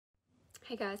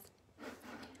Hey guys,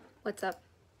 what's up?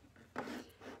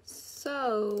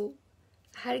 So,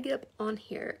 I had to get up on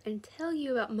here and tell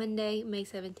you about Monday, May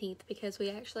 17th, because we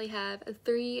actually have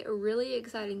 3 really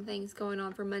exciting things going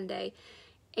on for Monday.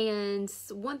 And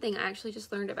one thing I actually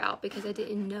just learned about because I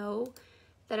didn't know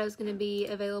that I was going to be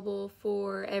available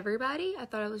for everybody. I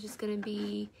thought it was just going to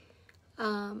be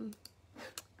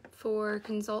for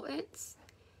consultants.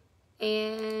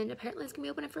 And apparently it's going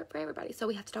to be open for everybody. So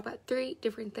we have to talk about 3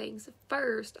 different things.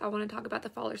 First, I want to talk about the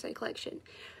Father's Day collection.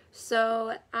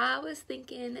 So I was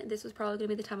thinking this was probably going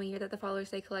to be the time of year that the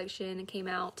Father's Day collection came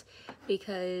out,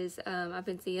 because I've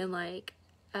been seeing my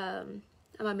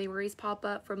memories pop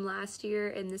up from last year,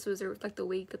 and this was like the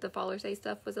week that the Father's Day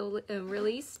stuff was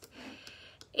released.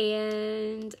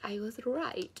 And I was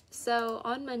right. So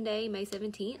on Monday, May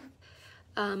 17th,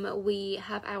 we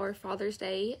have our Father's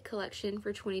Day collection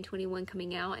for 2021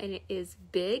 coming out, and it is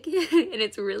big and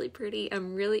it's really pretty.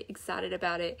 I'm really excited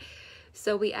about it.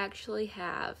 So we actually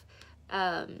have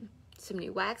some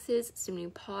new waxes, some new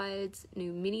pods,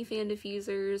 new mini fan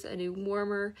diffusers, a new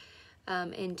warmer,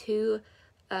 and 2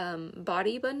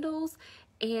 body bundles.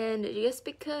 And just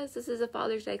because this is a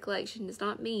Father's Day collection does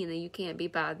not mean that you can't be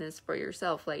buying this for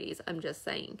yourself, ladies. I'm just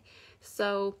saying.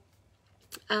 So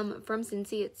from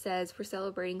Scentsy, it says, "We're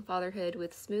celebrating fatherhood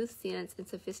with smooth scents and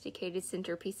sophisticated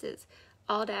centerpieces.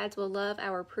 All dads will love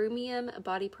our premium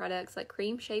body products like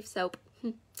cream shave soap,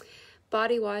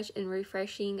 body wash, and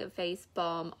refreshing face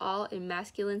balm, all in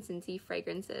masculine Scentsy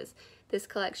fragrances. This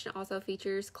collection also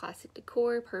features classic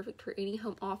decor, perfect for any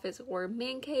home office or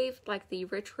man cave, like the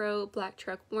retro black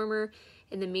truck warmer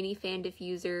and the mini fan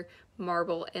diffuser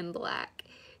marble and black."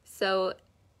 So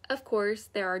of course,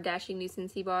 there are dashing new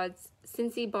Scentsy bars,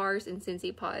 and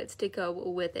Scentsy pods to go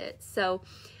with it. So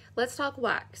let's talk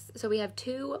wax. So we have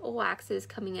 2 waxes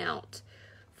coming out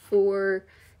for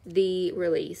the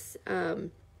release.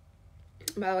 By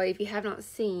the way, if you have not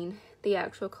seen the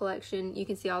actual collection, you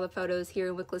can see all the photos here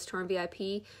in wicklesscharm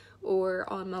VIP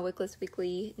or on my Wickless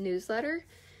Weekly newsletter.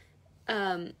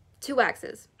 2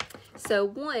 waxes. So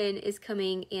one is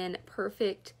coming in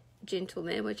Perfect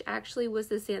Gentleman, which actually was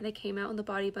the scent that came out in the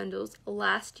body bundles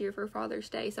last year for Father's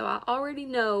Day. So I already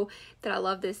know that I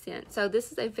love this scent. So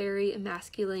this is a very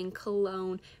masculine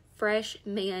cologne, fresh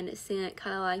man scent,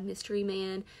 kind of like Mystery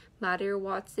Man, My Dear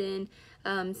Watson,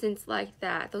 scents like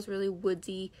that. Those really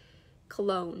woodsy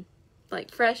cologne, like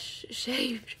fresh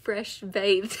shaved, fresh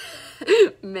bathed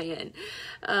man.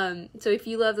 So if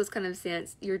you love those kind of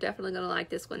scents, you're definitely going to like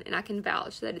this one, and I can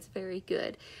vouch that it's very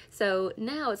good. So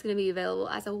now it's going to be available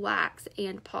as a wax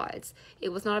and pods. It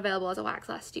was not available as a wax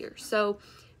last year. So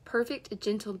Perfect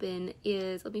Gentleman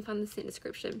is, let me find the scent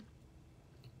description.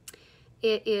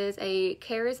 It is a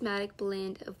charismatic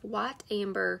blend of white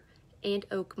amber and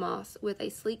oak moss with a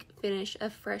sleek finish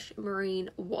of fresh marine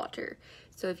water.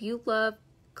 So if you love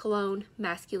cologne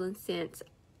masculine scents,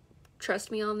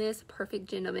 trust me on this, Perfect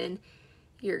Gentleman,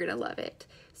 you're gonna love it.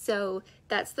 So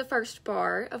that's the first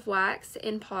bar of wax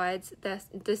and pods, that's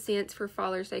the scents for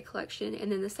Father's Day collection.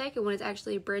 And then the second one is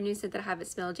actually a brand new scent that I haven't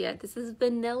smelled yet. This is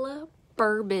Vanilla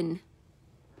Bourbon.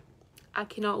 I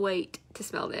cannot wait to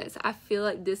smell this. I feel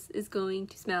like this is going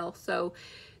to smell so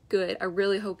good. I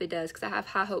really hope it does, because I have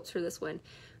high hopes for this one.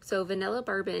 So Vanilla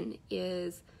Bourbon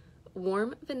is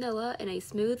warm vanilla and a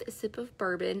smooth sip of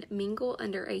bourbon mingle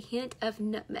under a hint of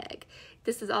nutmeg.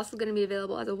 This is also going to be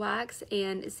available as a wax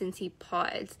and Scentsy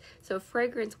pods. So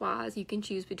fragrance wise, you can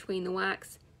choose between the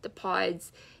wax, the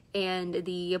pods, and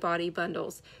the body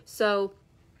bundles. So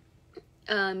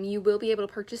you will be able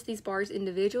to purchase these bars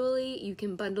individually. You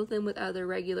can bundle them with other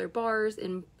regular bars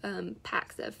in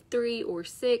packs of 3 or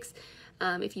 6.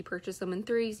 If you purchase them in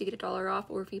 3s, you get $1 off,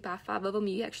 or if you buy 5 of them,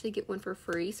 you actually get one for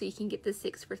free, so you can get the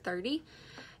 6 for $30.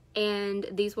 And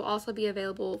these will also be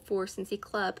available for Scentsy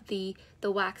Club, the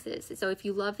waxes. So if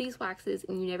you love these waxes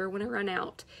and you never want to run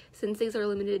out, since these are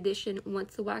limited edition,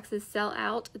 once the waxes sell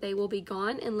out, they will be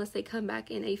gone unless they come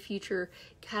back in a future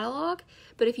catalog.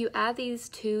 But if you add these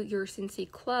to your Scentsy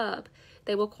Club,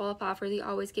 they will qualify for the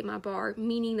Always Get My Bar,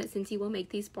 meaning that Scentsy will make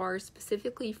these bars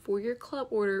specifically for your club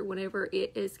order whenever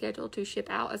it is scheduled to ship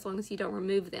out, as long as you don't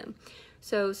remove them.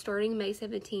 So starting May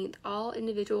 17th, all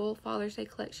individual Father's Day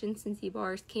collection Scentsy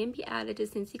bars can be added to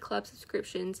Scentsy Club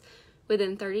subscriptions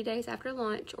within 30 days after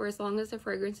launch, or as long as the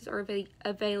fragrances are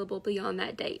available beyond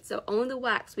that date. So only the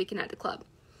wax we can add to club.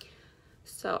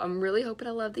 So I'm really hoping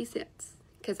I love these scents,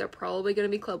 because they're probably going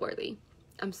to be club worthy.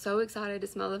 I'm so excited to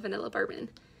smell the Vanilla Bourbon.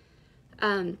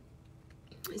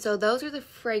 So those are the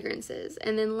fragrances.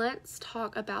 And then let's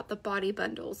talk about the body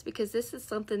bundles, because this is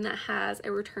something that has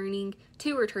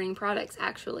two returning products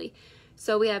actually.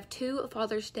 So we have 2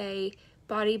 Father's Day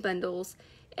body bundles,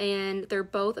 and they're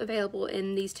both available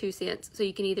in these 2 scents. So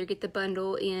you can either get the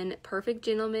bundle in Perfect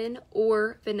Gentleman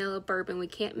or Vanilla Bourbon. We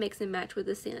can't mix and match with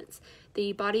the scents.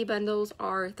 The body bundles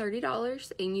are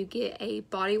 $30, and you get a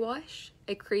body wash,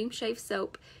 a cream shave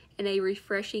soap, and a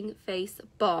refreshing face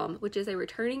balm, which is a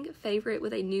returning favorite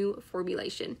with a new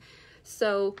formulation.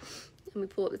 So let me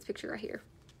pull up this picture right here.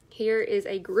 Here is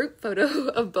a group photo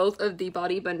of both of the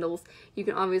body bundles. You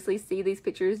can obviously see these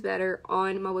pictures better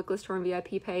on my Wickless Charm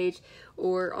VIP page,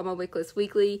 or on my Wickless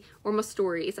Weekly, or my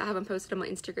stories. I haven't posted on my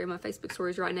Instagram, my Facebook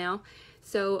stories right now.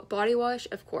 So body wash,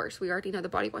 of course, we already know the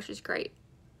body wash is great.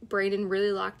 Brandon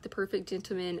really liked the Perfect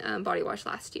Gentleman body wash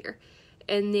last year.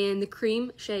 And then the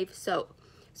cream shave soap.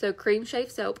 So cream shave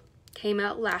soap came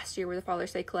out last year with the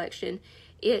Father's Day collection.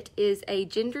 It is a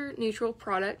gender neutral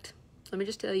product. Let me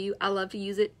just tell you, I love to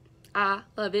use it. I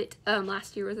love it.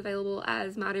 Last year was available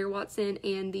as My Dear Watson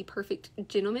and the Perfect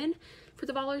Gentleman for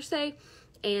the Father's Day.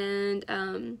 And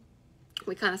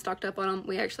we kind of stocked up on them.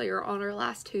 We actually are on our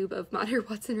last tube of My Dear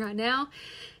Watson right now.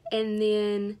 And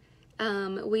then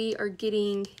we are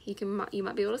getting, you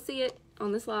might be able to see it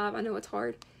on this live. I know it's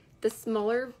hard. The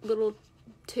smaller little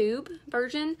tube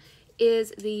version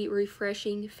is the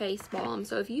refreshing face balm.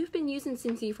 So if you've been using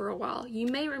Scentsy for a while, you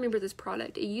may remember this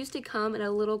product. It used to come in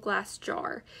a little glass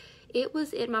jar. It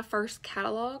was in my first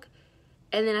catalog,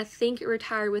 and then I think it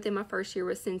retired within my first year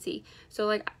with Scentsy. So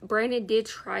like Brandon did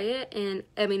try it, and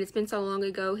I mean, it's been so long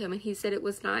ago. I mean, he said it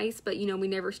was nice, but you know, we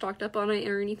never stocked up on it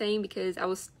or anything because I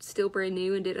was still brand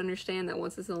new and didn't understand that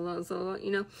once it's a lot, you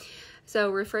know.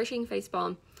 So refreshing face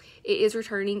balm. It is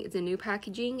returning. It's a new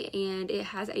packaging, and it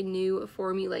has a new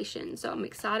formulation. So I'm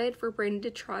excited for Brandon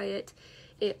to try it.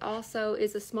 It also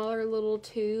is a smaller little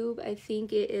tube. I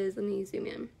think it is, let me zoom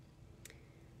in.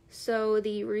 So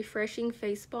the refreshing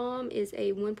face balm is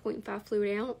a 1.5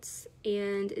 fluid ounce,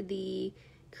 and the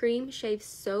cream shave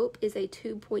soap is a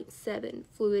 2.7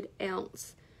 fluid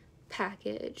ounce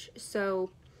package.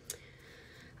 So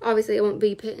obviously I won't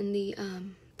be putting the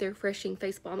refreshing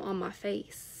face balm on my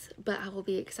face, but I will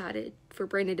be excited for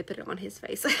Brandon to put it on his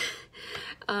face.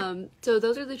 So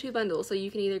those are the 2 bundles. So you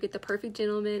can either get the Perfect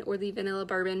Gentleman or the Vanilla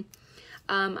Bourbon.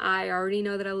 I already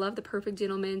know that I love the Perfect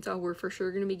Gentleman, so we're for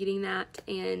sure going to be getting that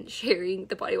and sharing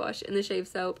the body wash and the shave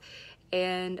soap.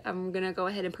 And I'm going to go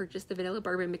ahead and purchase the Vanilla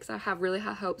Bourbon because I have really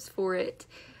high hopes for it,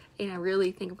 and I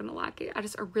really think I'm going to like it. I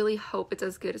really hope it's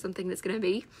as good as I'm thinking it's going to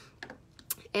be.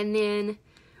 And then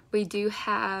we do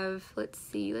have, let's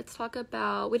see, we didn't talk about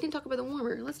the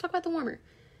warmer. Let's talk about the warmer.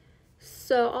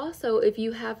 So also, if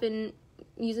you have been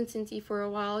using Scentsy for a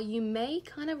while, you may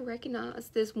kind of recognize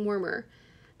this warmer.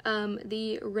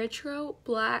 The Retro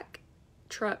Black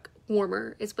Truck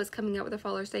Warmer is what's coming out with the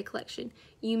Father's Day collection.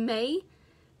 You may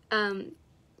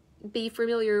be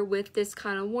familiar with this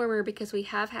kind of warmer because we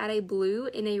have had a blue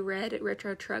and a red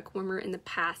Retro Truck Warmer in the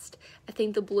past. I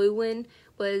think the blue one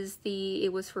was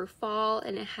it was for fall,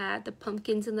 and it had the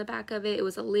pumpkins in the back of it. It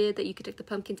was a lid that you could take the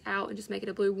pumpkins out and just make it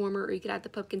a blue warmer, or you could add the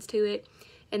pumpkins to it.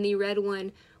 And the red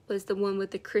one was the one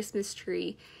with the Christmas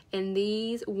tree. And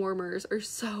these warmers are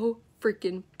so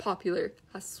freaking popular,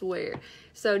 I swear.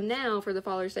 So now for the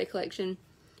Father's Day collection,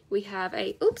 we have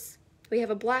a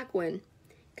black one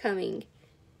coming,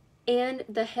 and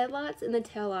the headlights and the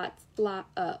taillights light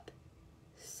up.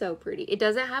 So pretty. It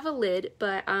doesn't have a lid,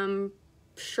 but I'm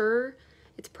sure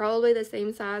it's probably the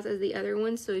same size as the other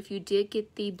one. So if you did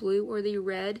get the blue or the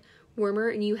red warmer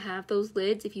and you have those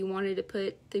lids, if you wanted to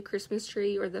put the Christmas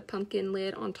tree or the pumpkin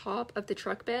lid on top of the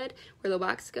truck bed where the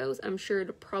wax goes, I'm sure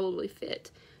it'll probably fit.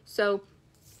 So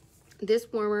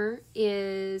this warmer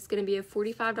is going to be a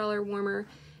 $45 warmer,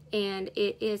 and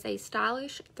it is a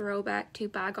stylish throwback to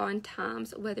bygone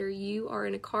times. Whether you are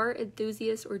a car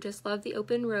enthusiast or just love the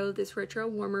open road, this retro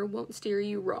warmer won't steer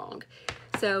you wrong.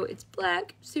 So it's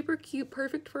black, super cute,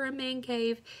 perfect for a man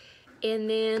cave. And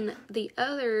then the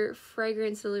other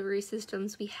fragrance delivery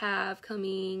systems we have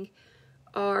coming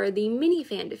are the mini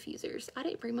fan diffusers. I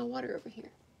didn't bring my water over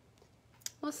here.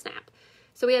 Well, snap.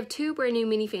 So we have 2 brand new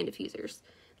mini fan diffusers.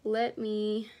 Where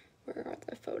are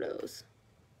the photos?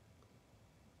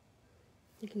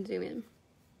 You can zoom in.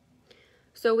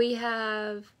 So we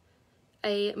have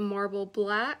a marble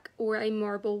black or a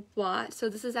marble white. So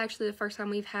this is actually the first time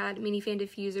we've had mini fan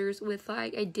diffusers with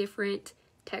like a different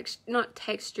not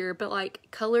texture, but like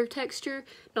color texture,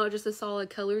 not just a solid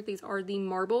color. These are the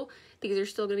marble. These are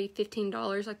still going to be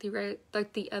 $15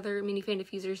 like the other mini fan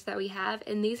diffusers that we have.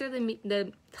 And these are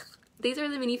the These are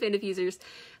the mini fan diffusers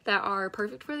that are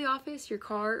perfect for the office, your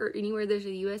car, or anywhere there's a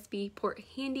USB port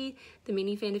handy. The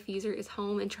mini fan diffuser is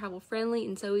home and travel friendly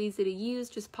and so easy to use.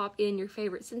 Just pop in your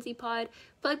favorite Scentsy pod,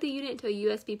 plug the unit into a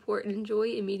USB port, and enjoy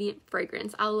immediate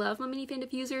fragrance. I love my mini fan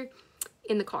diffuser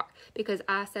in the car because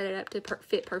I set it up to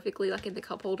fit perfectly like in the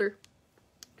cup holder.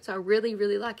 So I really,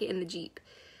 really like it in the Jeep.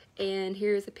 And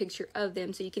here's a picture of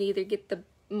them. So you can either get the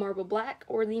marble black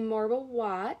or the marble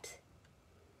white.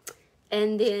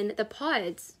 And then the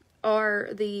pods are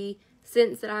the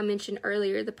scents that I mentioned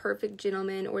earlier, the Perfect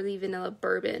Gentleman or the Vanilla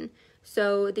Bourbon.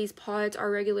 So these pods are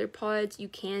regular pods. You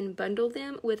can bundle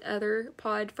them with other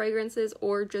pod fragrances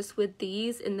or just with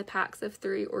these in the packs of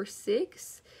 3 or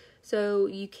 6. So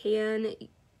you can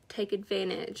take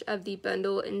advantage of the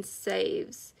bundle and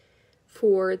saves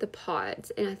for the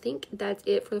pods. And I think that's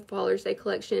it for the Father's Day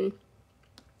collection.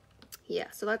 Yeah,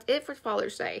 so that's it for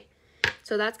Father's Day.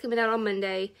 So that's coming out on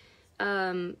Monday.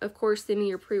 Of course, send me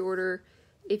your pre-order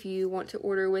if you want to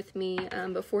order with me.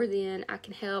 Before then, I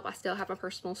can help. I still have my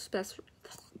personal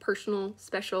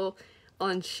special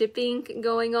on shipping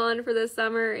going on for this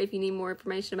summer. If you need more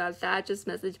information about that, just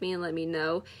message me and let me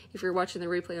know. If you're watching the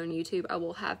replay on YouTube, I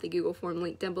will have the Google form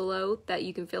link down below that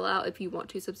you can fill out if you want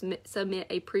to submit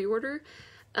a pre-order.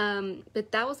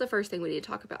 But that was the first thing we need to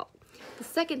talk about. The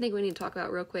second thing we need to talk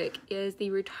about real quick is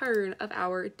the return of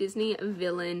our Disney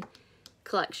Villain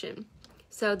collection.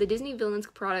 So the Disney Villains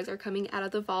products are coming out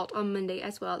of the vault on Monday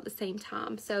as well at the same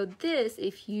time. So this,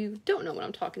 if you don't know what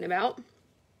I'm talking about,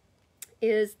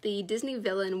 is the Disney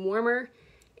Villain Warmer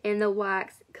in the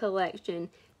Wax collection.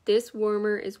 This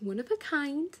warmer is one of a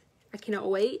kind. I cannot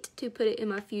wait to put it in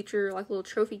my future like little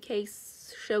trophy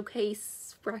case,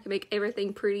 showcase, where I can make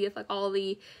everything pretty with like all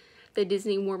the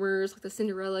Disney warmers, like the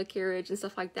Cinderella carriage and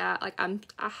stuff like that. Like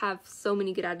I have so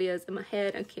many good ideas in my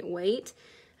head. I can't wait.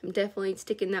 I'm definitely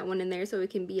sticking that one in there so it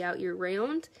can be out year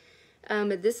round.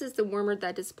 But this is the warmer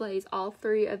that displays all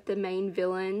 3 of the main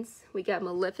villains. We got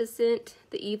Maleficent,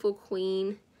 the Evil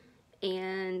Queen,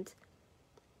 and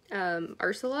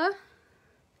Ursula.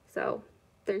 So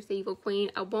there's the Evil Queen.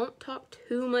 I won't talk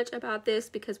too much about this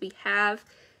because we have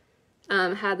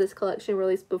had this collection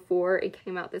released before. It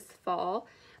came out this fall.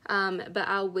 But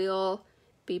I will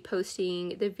be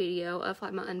posting the video of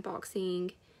like my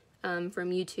unboxing from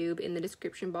YouTube in the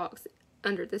description box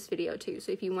under this video too.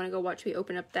 So if you want to go watch me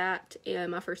open up that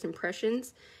and my first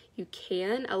impressions, you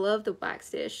can. I love the wax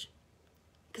dish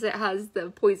because it has the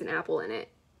poison apple in it.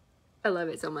 I love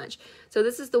it so much. So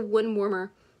this is the one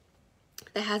warmer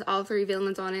that has all 3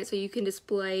 villains on it, so you can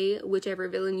display whichever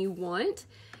villain you want.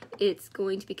 It's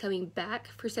going to be coming back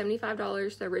for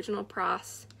 $75, the original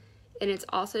price. And it's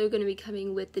also going to be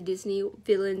coming with the Disney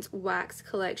Villains Wax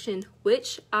collection,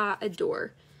 which I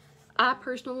adore. I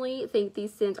personally think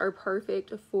these scents are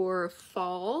perfect for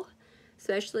fall,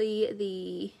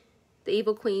 especially the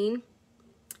Evil Queen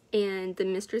and the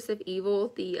Mistress of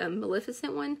Evil, the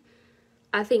Maleficent one.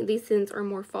 I think these scents are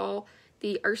more fall.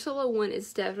 The Ursula one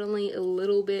is definitely a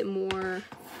little bit more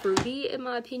fruity in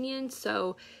my opinion.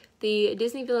 So the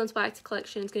Disney Villains Wax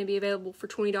collection is going to be available for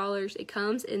 $20. It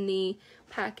comes in the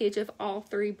package of all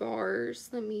 3 bars.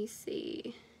 Let me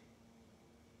see.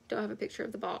 Don't have a picture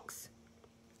of the box.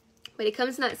 But it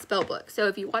comes in that spell book. So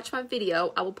if you watch my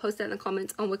video, I will post that in the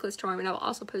comments on wicklesscharm, and I will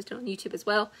also post it on YouTube as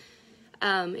well.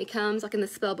 It comes like in the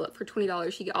spell book for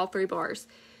 $20. You get all 3 bars.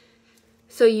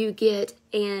 So you get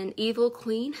an Evil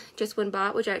Queen, just one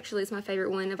bite, which actually is my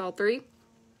favorite one of all 3.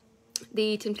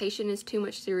 The temptation is too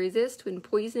much to resist when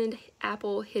poisoned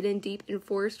apple hidden deep in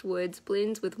forest woods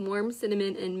blends with warm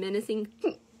cinnamon and menacing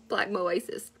black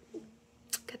molasses.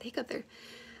 Got the hiccup there.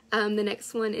 The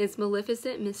next one is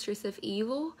Maleficent, Mistress of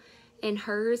Evil. And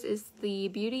hers is the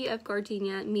Beauty of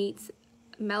Gardenia meets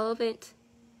Malevolent,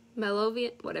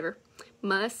 whatever,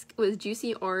 musk with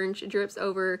juicy orange, drips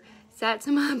over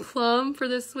Satsuma plum for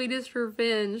the sweetest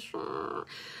revenge.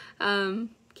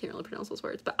 Can't really pronounce those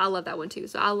words, but I love that one too.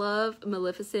 So I love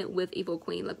Maleficent with Evil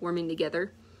Queen, like warming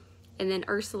together. And then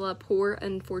Ursula, Poor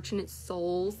Unfortunate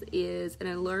Souls, is an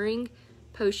alluring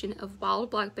potion of wild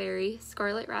blackberry,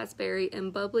 scarlet raspberry,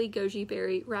 and bubbly goji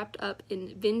berry wrapped up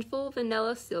in vengeful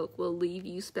vanilla silk will leave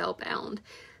you spellbound.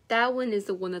 That one is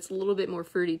the one that's a little bit more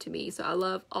fruity to me, so I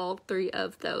love all 3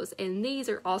 of those. And these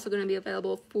are also going to be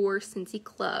available for Scentsy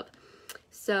Club.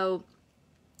 So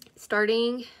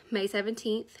starting May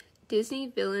 17th, Disney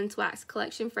Villains Wax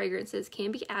Collection fragrances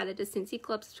can be added to Scentsy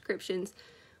Club subscriptions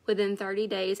within 30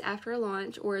 days after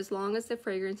launch, or as long as the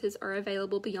fragrances are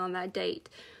available beyond that date.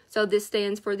 So this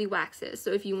stands for the waxes.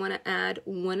 So if you want to add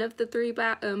one of the 3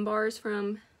 bars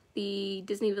from the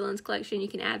Disney Villains collection, you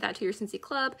can add that to your Scentsy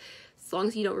Club. As long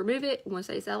as you don't remove it, once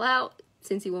they sell out,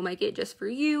 Scentsy will make it just for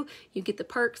you. You get the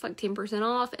perks like 10%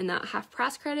 off and that half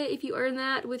price credit if you earn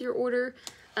that with your order.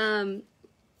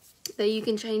 That you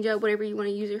can change up whatever you want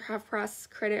to use your half price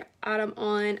credit item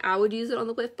on. I would use it on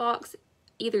the Whiff Box,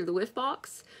 either the Whiff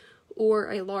Box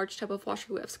or a large tub of washer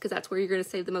whiffs, because that's where you're going to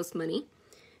save the most money.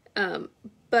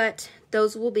 But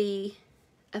those will be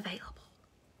available.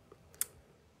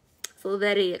 So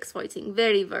very exciting,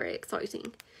 very, very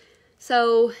exciting.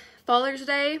 So Father's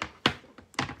Day,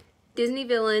 Disney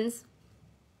villains.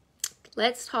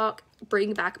 Let's talk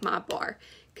Bring Back My Bar,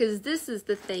 because this is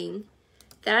the thing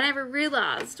that I never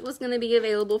realized was going to be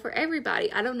available for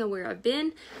everybody. I don't know where I've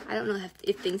been. I don't know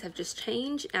if things have just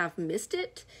changed and I've missed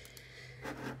it.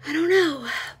 I don't know,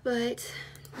 but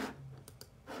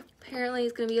apparently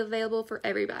it's going to be available for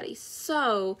everybody.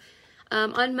 So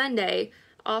on Monday,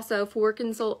 also for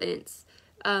consultants,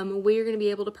 we are going to be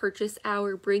able to purchase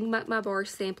our Bring Back My Bar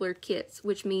sampler kits,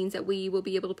 which means that we will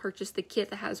be able to purchase the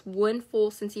kit that has one full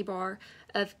Scentsy bar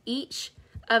of each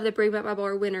of the Bring Back My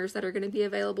Bar winners that are going to be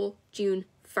available June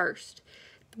 1st.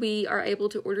 We are able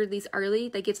to order these early.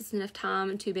 That gives us enough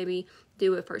time to maybe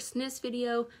do a first Sniffs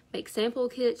video, make sample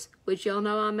kits, which y'all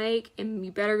know I make, and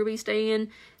you better be staying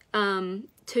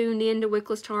tuned in to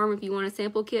wicklesscharm if you want a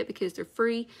sample kit, because they're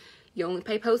free. You only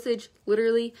pay postage,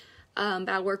 literally. But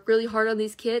I work really hard on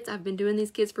these kits. I've been doing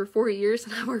these kits for 4 years,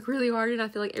 and I work really hard, and I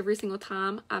feel like every single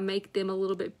time I make them a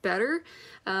little bit better,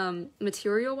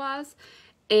 material-wise.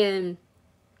 And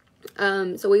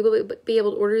so we will be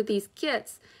able to order these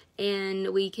kits, and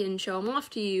we can show them off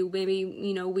to you. Maybe,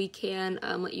 you know, we can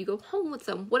let you go home with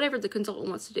some, whatever the consultant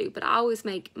wants to do. But I always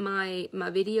make my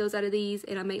videos out of these,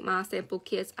 and I make my sample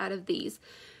kits out of these.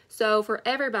 So for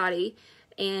everybody,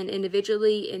 and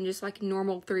individually, and just like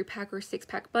normal 3-pack or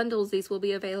 6-pack bundles, these will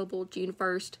be available June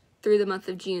 1st through the month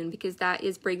of June, because that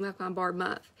is Bring Back My Bar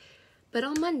month. But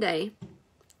on Monday,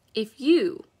 if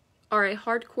you are a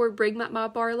hardcore Bring Back My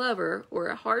Bar lover or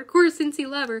a hardcore Scentsy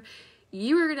lover,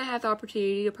 you are going to have the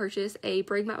opportunity to purchase a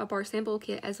Bring Back My Bar sample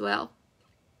kit as well.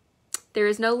 There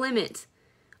is no limit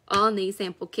on these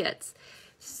sample kits.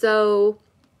 So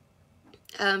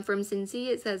from Scentsy,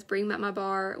 it says Bring Back My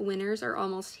Bar winners are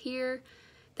almost here.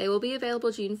 They will be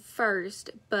available June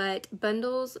 1st, but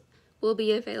bundles will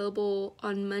be available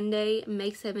on Monday,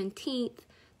 May 17th,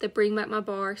 the Bring Back My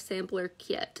Bar sampler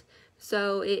kit.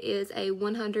 So it is a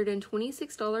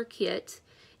 $126 kit.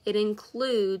 It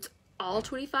includes all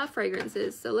 25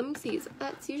 fragrances. So let me see,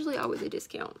 that's usually always a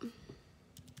discount.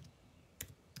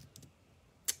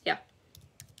 Yeah.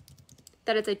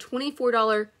 That is a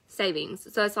 $24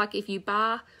 savings. So it's like if you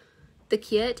buy the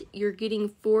kit, you're getting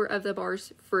 4 of the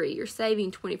bars free. You're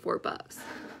saving 24 bucks.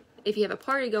 If you have a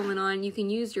party going on, you can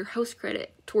use your host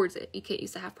credit towards it. You can't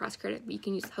use the half price credit, but you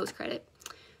can use the host credit.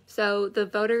 So the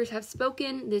voters have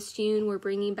spoken. This June, we're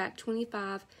bringing back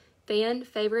 25 fan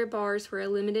favorite bars for a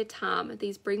limited time.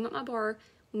 These Bring Back My Bar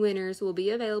winners will be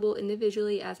available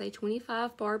individually as a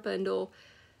 25 bar bundle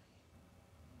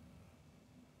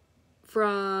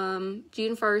from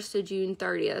June 1st to June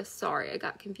 30th. Sorry, I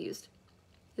got confused.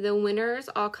 The winners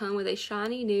all come with a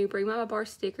shiny new Bring Back My Bar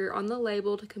sticker on the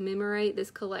label to commemorate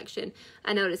this collection.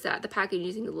 I noticed that the packaging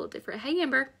is a little different. Hey,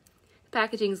 Amber. The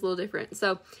packaging is a little different.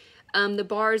 So the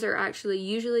bars are actually,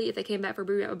 usually if they came back for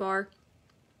Bring Back My Bar,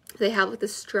 they have like the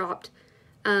strapped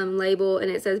label,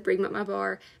 and it says Bring Back My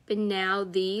Bar. But now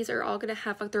these are all going to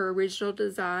have like their original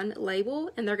design label,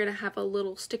 and they're going to have a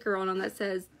little sticker on them that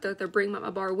says that they're Bring Back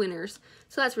My Bar winners.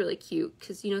 So that's really cute,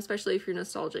 because, you know, especially if you're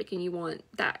nostalgic and you want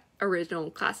that original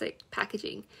classic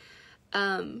packaging.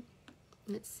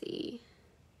 Let's see.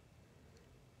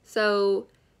 So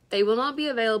they will not be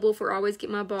available for Always Get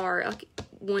My Bar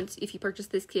once if you purchase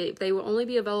this kit. They will only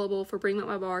be available for Bring Back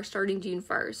My Bar starting June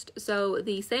 1st. So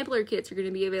the sampler kits are going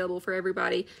to be available for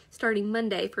everybody starting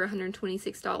Monday for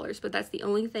 $126. But that's the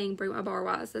only thing Bring My Bar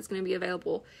wise that's going to be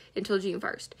available until June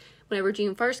 1st. Whenever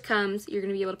June 1st comes, you're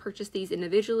going to be able to purchase these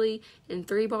individually in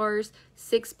 3 bars,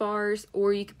 6 bars,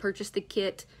 or you could purchase the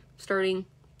kit starting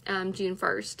June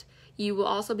 1st. You will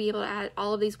also be able to add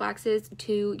all of these waxes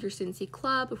to your Scentsy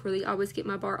Club for the Always Get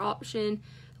My Bar option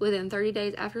within 30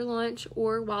 days after launch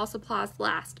or while supplies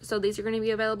last. So these are going to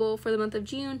be available for the month of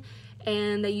June,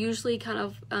 and they usually kind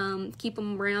of keep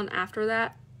them around after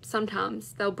that.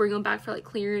 Sometimes they'll bring them back for like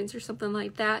clearance or something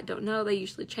like that. Don't know. They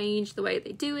usually change the way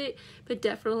they do it, but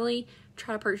definitely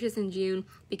try to purchase in June,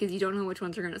 because you don't know which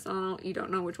ones are going to sell. You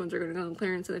don't know which ones are going to go on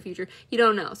clearance in the future. You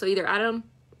don't know. So either add them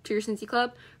to your Scentsy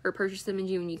Club or purchase them in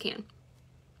June when you can.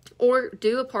 Or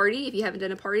do a party. If you haven't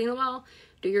done a party in a while,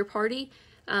 do your party.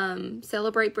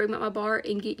 Celebrate Bring Back My Bar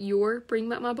and get your Bring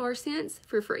Back My Bar scents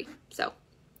for free. So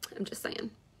I'm just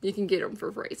saying. you can get them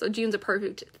for free. So June's a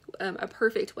perfect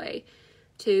way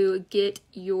to get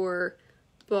your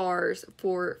bars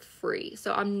for free.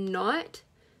 So I'm not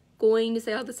going to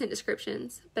say all the scent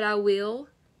descriptions, but I will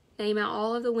name out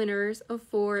all of the winners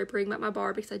for Bring Back My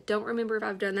Bar, because I don't remember if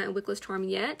I've done that in wicklesscharm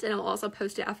yet, and I'll also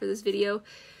post it after this video.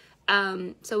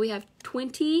 So we have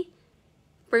 20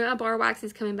 Bring My Bar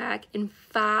waxes coming back and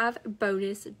 5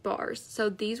 bonus bars. So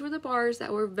these were the bars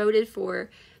that were voted for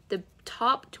the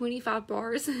top 25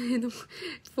 bars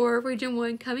for Region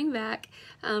 1 coming back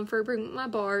for Bring My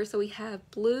Bar. So we have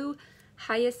Blue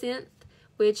Hyacinth,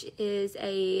 which is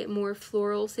a more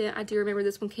floral scent. I do remember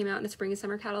this one came out in the spring and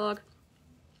summer catalog.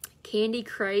 Candy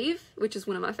Crave, which is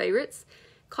one of my favorites.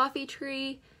 Coffee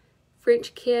Tree,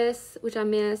 French Kiss, which I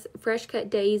miss. Fresh Cut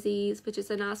Daisies, which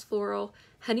is a nice floral.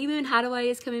 Honeymoon Hideaway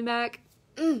is coming back.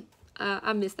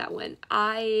 I miss that one.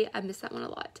 I miss that one a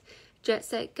lot. Jet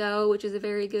Set Go, which is a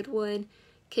very good one.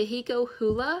 Kahiko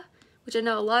Hula, which I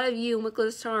know a lot of you in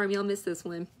wicklesscharm, y'all miss this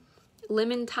one.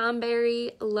 Lemon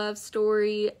Timeberry, Love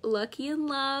Story, Lucky in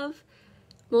Love,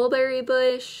 Mulberry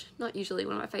Bush, not usually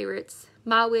one of my favorites.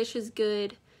 My Wish is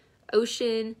good.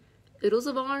 Ocean, Oodles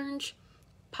of Orange,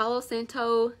 Palo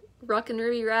Santo, Rockin'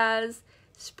 Ruby Rise,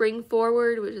 Spring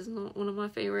Forward, which is not one of my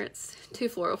favorites, too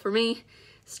floral for me.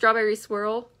 Strawberry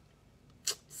Swirl,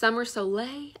 Summer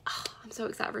Soleil. Oh, I'm so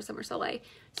excited for Summer Soleil.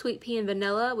 Sweet Pea and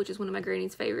Vanilla, which is one of my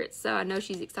granny's favorites, so I know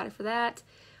she's excited for that.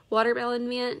 Watermelon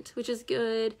Mint, which is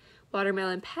good.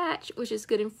 Watermelon Patch, which is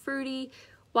good and fruity.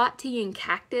 White Tea and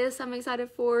Cactus, I'm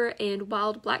excited for. And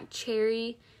Wild Black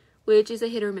Cherry, which is a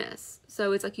hit or miss.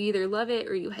 So it's like you either love it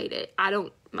or you hate it. I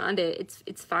don't mind it.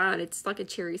 It's fine. It's like a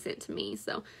cherry scent to me.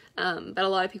 So, but a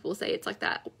lot of people say it's like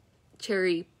that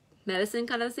cherry medicine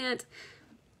kind of scent.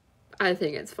 I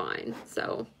think it's fine.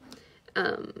 So,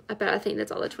 but I think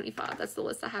that's all the 25. That's the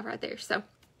list I have right there. So,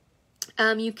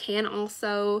 you can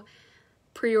also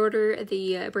pre-order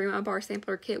the Bring My Bar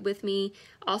sampler kit with me.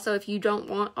 Also, if you don't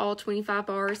want all 25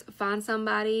 bars, find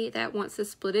somebody that wants to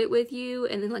split it with you,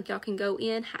 and then like y'all can go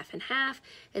in half and half,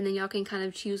 and then y'all can kind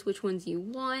of choose which ones you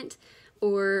want,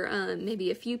 or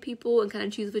maybe a few people and kind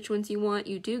of choose which ones you want.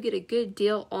 You do get a good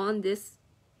deal on this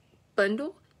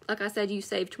bundle. Like I said, you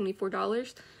save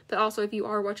 $24, but also if you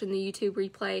are watching the YouTube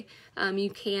replay, you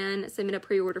can submit a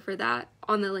pre-order for that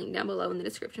on the link down below in the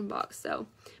description box. So,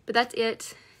 but that's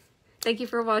it. Thank you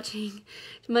for watching.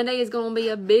 Monday is going to be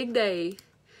a big day.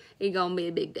 It's going to be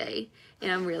a big day.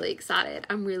 And I'm really excited.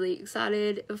 I'm really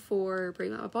excited for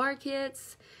Bring My Bar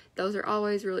kits. Those are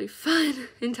always really fun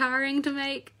and tiring to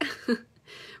make.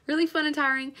 Really fun and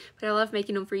tiring. But I love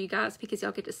making them for you guys because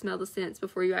y'all get to smell the scents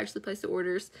before you actually place the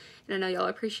orders. And I know y'all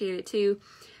appreciate it too.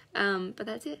 But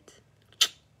that's it.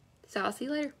 So I'll see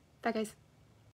you later. Bye guys.